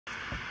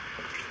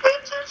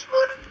just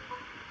want to.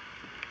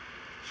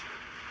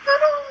 I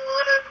don't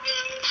want to be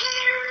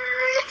here.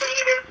 I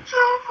hate it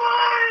so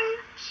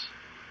much.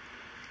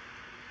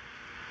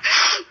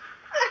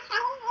 I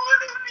don't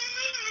want to be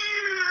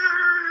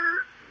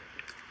here.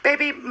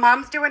 Baby,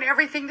 Mom's doing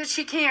everything that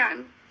she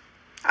can.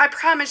 I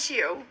promise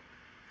you.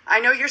 I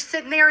know you're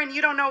sitting there and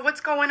you don't know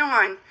what's going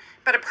on,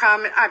 but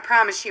I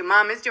promise you,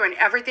 Mom is doing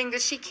everything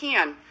that she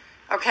can.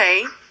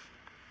 Okay?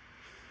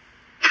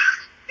 I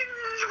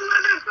just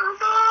want to go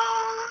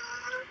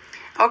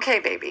home. Okay,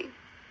 baby.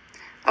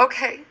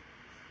 Okay.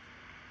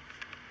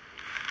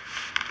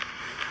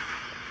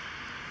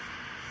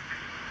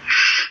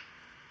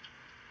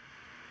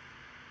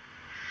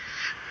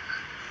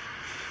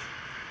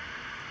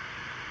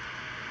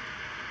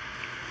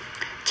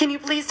 Can you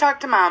please talk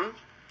to Mom?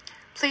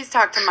 Please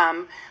talk to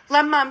Mom.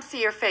 Let Mom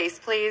see your face,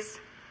 please.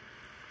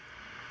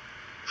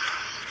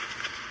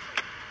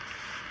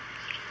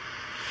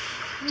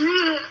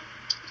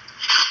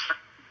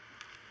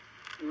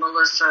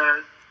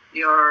 Melissa,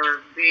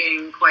 you're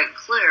being quite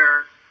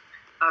clear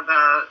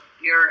about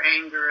your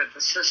anger at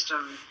the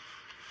system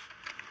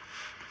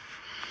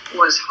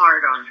was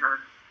hard on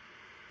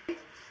her.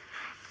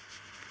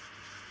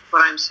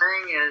 What I'm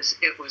saying is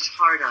it was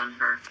hard on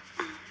her,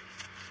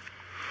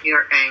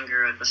 your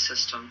anger at the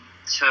system.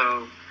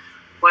 So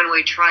when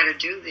we try to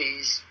do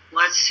these,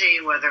 let's see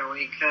whether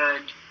we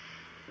could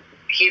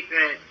keep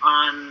it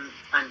on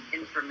an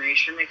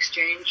information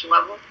exchange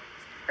level.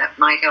 That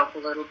might help a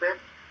little bit.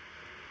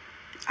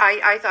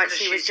 I thought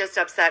she was just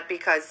upset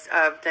because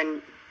of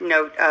the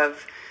note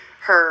of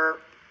her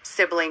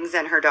siblings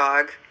and her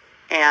dog,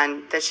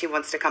 and that she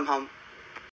wants to come home.